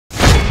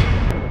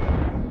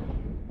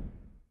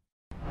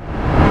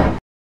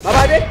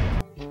Abade,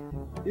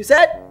 you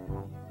said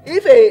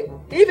if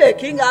a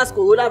king has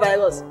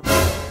coronavirus,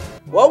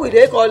 what will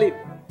they call him?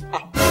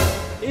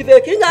 If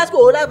a king has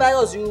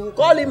coronavirus, you will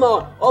call him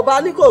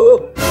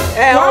Obanikoro.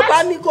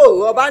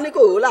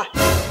 Obanikoro.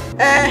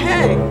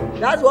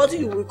 That's what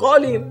you will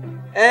call him.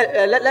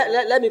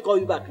 Let me call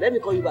you back.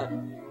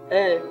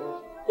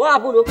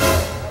 What happened?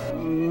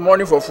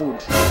 Money for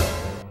food.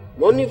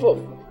 Money for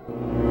food.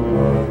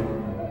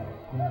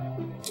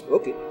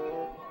 Okay.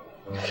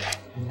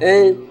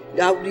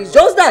 Now it's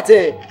just that.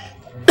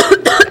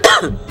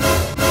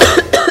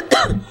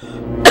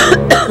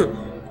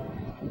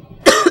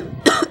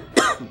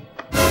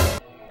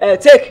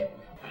 Take.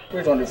 Put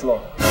it on the floor.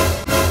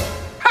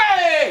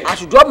 Hey! I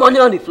should drop money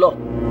on the floor.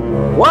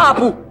 What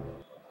happened?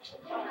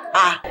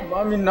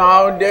 Mommy,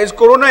 now there's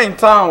corona in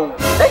town.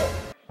 Hey!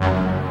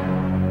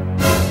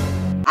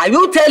 Are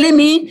you telling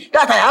me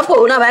that I have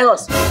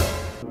coronavirus?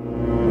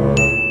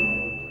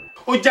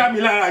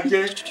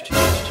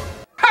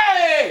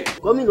 Hey!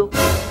 Come in,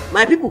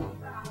 my people.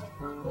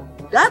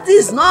 That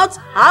is not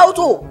how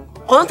to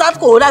contact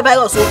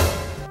coronavirus.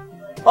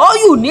 All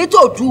you need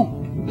to do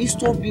is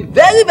to be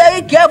very,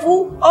 very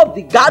careful of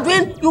the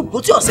gathering you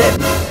put yourself.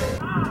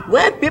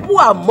 When people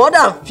are more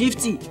than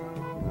 50,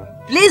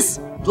 please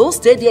don't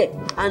stay there.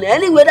 And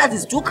anywhere that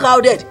is too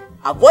crowded,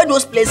 avoid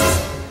those places.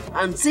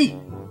 And see,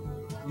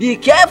 be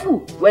careful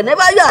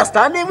whenever you are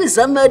standing with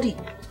somebody.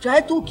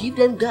 Try to give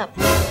them gap.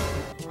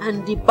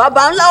 And the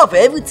babanla of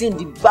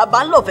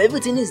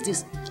everything is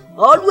this.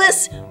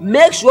 Always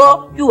make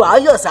sure you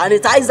have your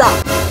sanitizer.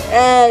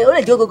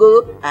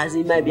 As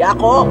it might be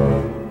alcohol.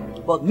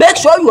 But make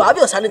sure you have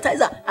your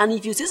sanitizer. And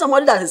if you see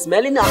somebody that is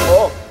smelling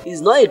alcohol,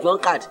 he's not a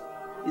drunkard.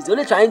 He's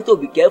only trying to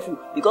be careful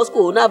because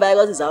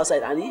coronavirus is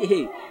outside. And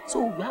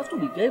so you have to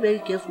be very, very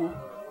careful.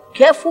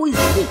 Careful is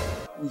the name.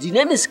 The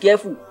name is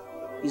careful.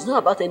 It's not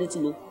about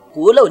anything. No.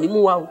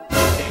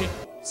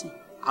 See,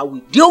 I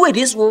will deal with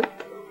this one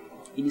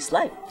in his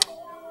life.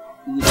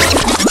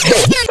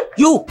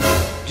 You,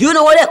 do you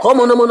know what they call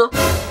mono?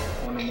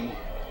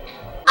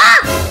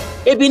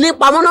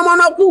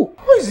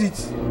 Who is it?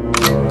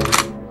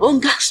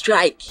 Hunger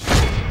strike.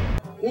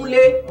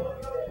 Kunle.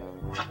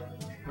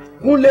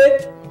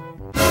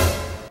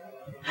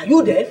 Are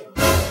you deaf?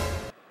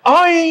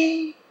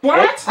 Oi.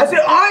 What? I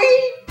said oi.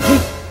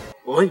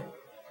 Oi.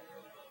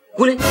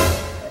 Kunle.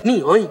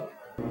 Me oi.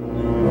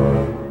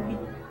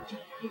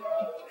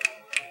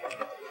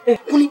 Hey,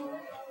 Kunle.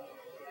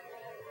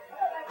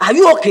 Are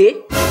you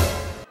okay?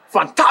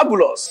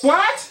 Fantabulous.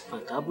 What?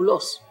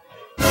 Fantabulous.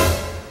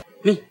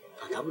 Me,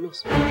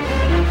 fantabulous.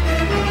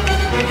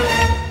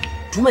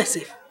 To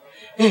myself.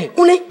 Hey,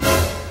 Kunle,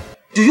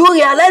 do you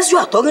realize you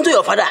are talking to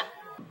your father?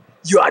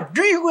 You are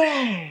doing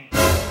well.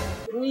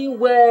 Doing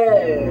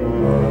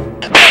well.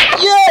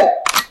 Yeah!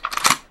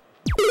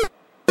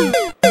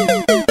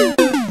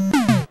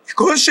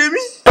 Come, Shemi.